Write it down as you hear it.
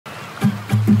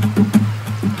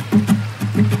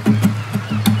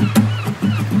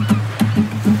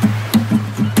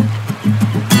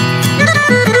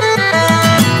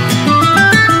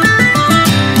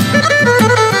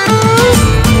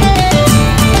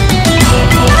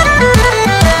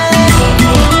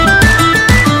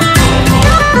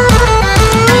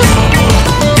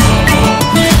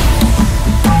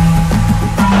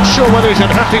who's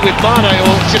unhappy with Mane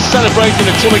or just celebrating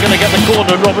until we're going to get the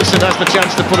corner and Robertson has the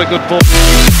chance to put a good ball.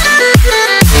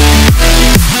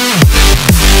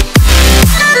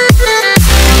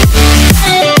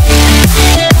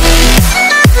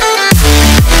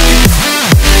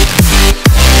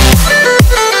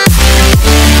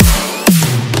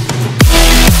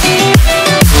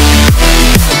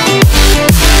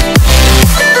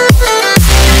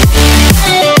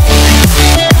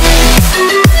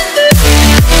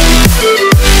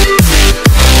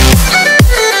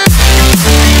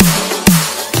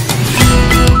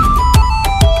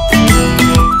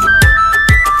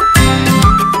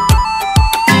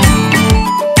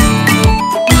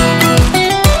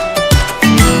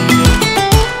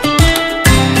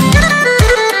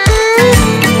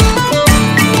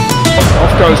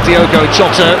 Goes Diogo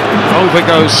Jota, over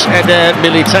goes Éder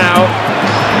Militão.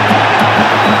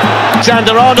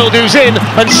 Alexander-Arnold who's in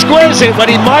and squares it when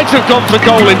he might have gone for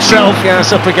goal himself.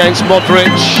 Yes, up against Modric.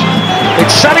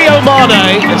 It's Sadio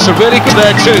Mane. It's a really good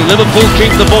there too. Liverpool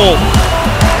keep the ball.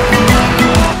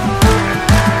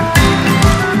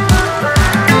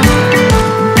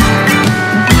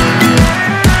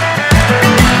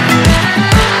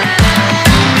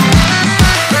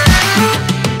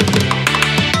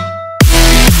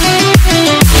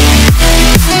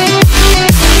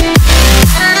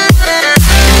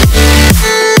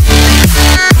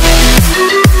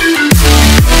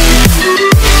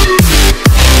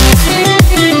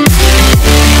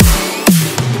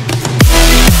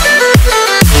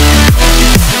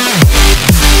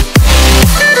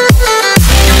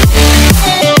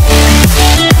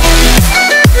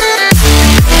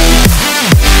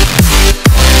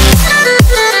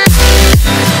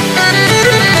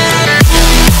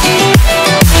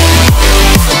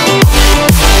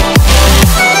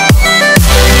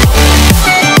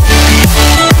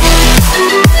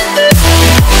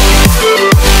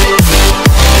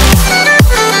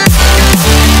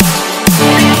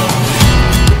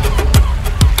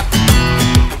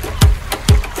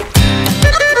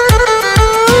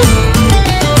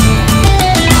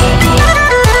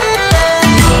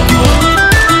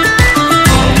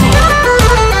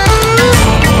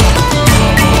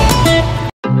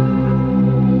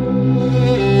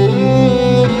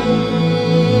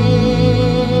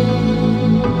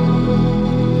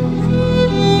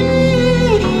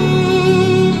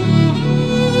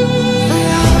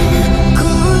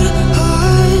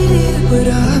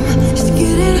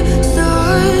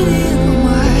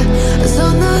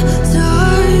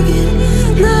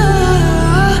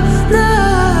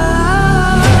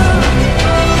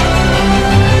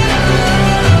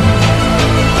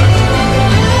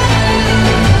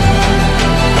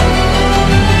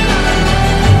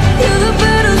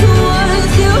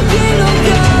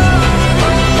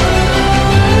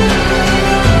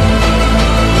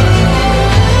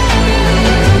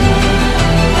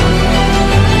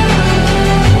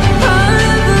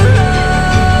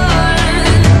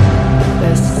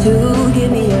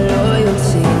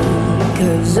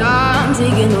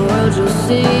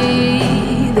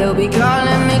 They'll be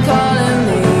calling me,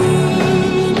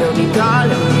 they'll be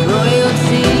calling me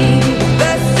royalty.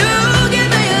 Best to give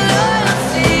me your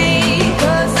loyalty,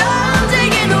 'cause I'm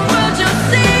taking the world, you'll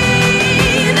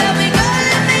see. They'll be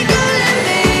calling me,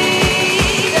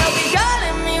 they'll be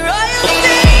calling me royalty.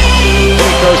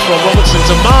 It goes from Robertson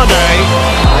to Mane.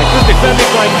 Good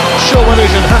defending by Shaw,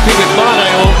 who's unhappy with Mane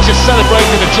or just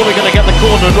celebrating until we're going to get the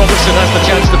corner and Robertson has the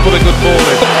chance to put a good ball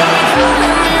in.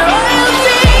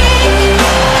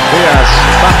 Yes,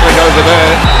 battling over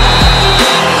there.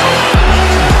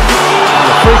 And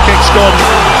the free kick's gone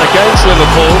against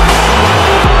Liverpool.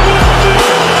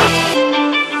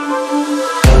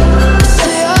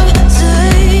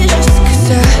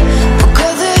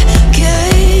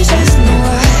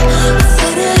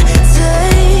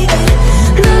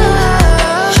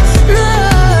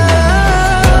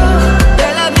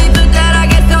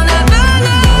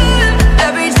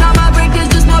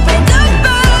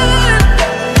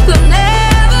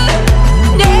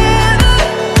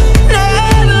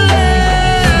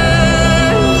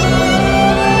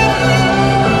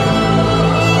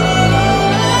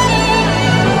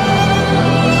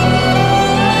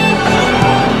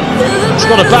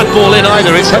 Not a bad ball in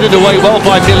either, it's headed away well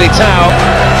by Militão.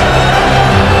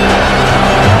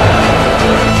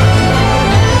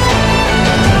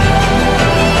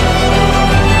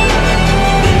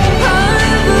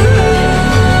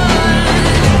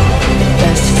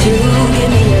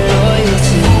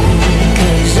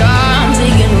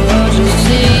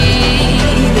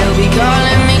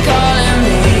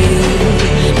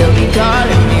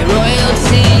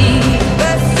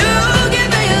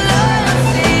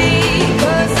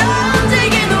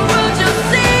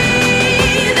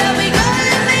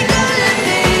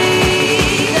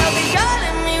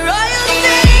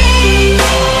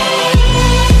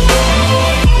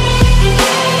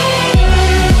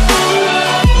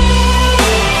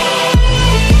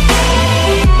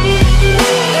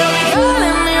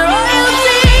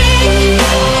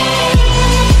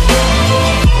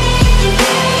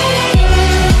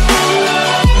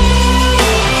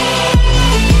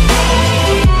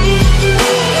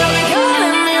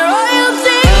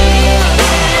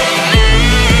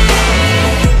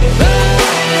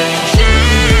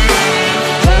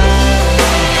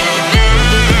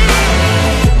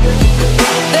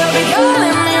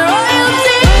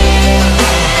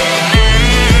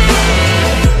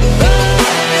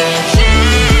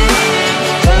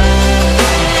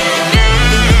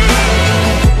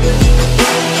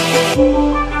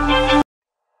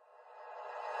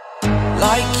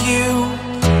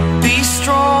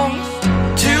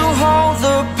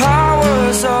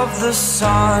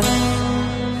 sun.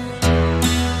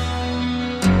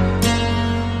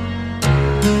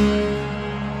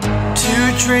 To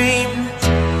dream,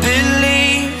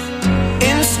 believe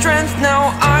in strength. Now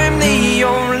I'm the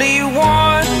only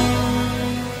one,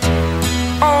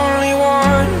 only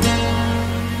one.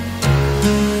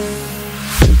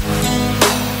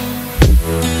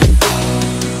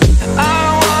 I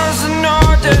was an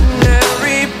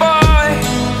ordinary boy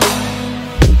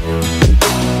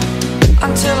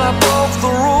until I broke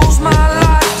the rules, my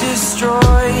life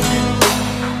destroyed,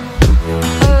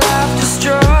 life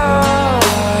destroyed.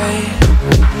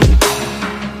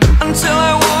 Until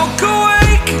I woke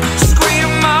awake, scream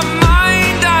my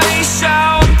mind, I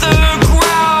shout, the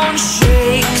ground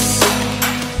shakes.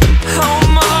 How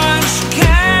much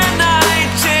can I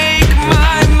take?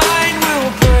 My mind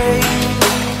will break.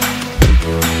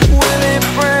 Will it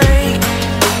break?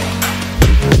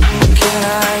 Can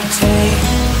I take?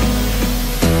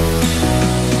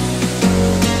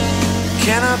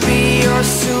 Can I be your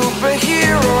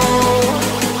superhero?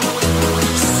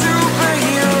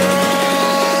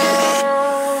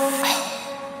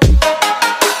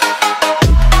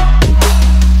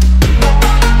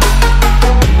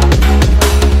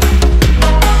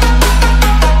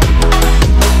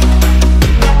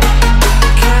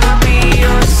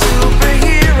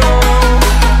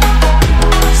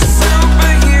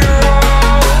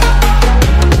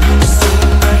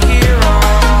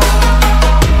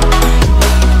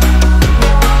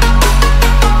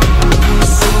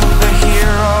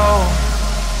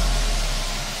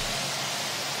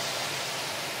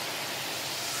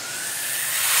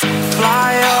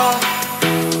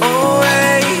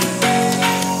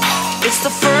 It's the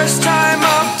first time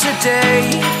of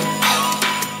today.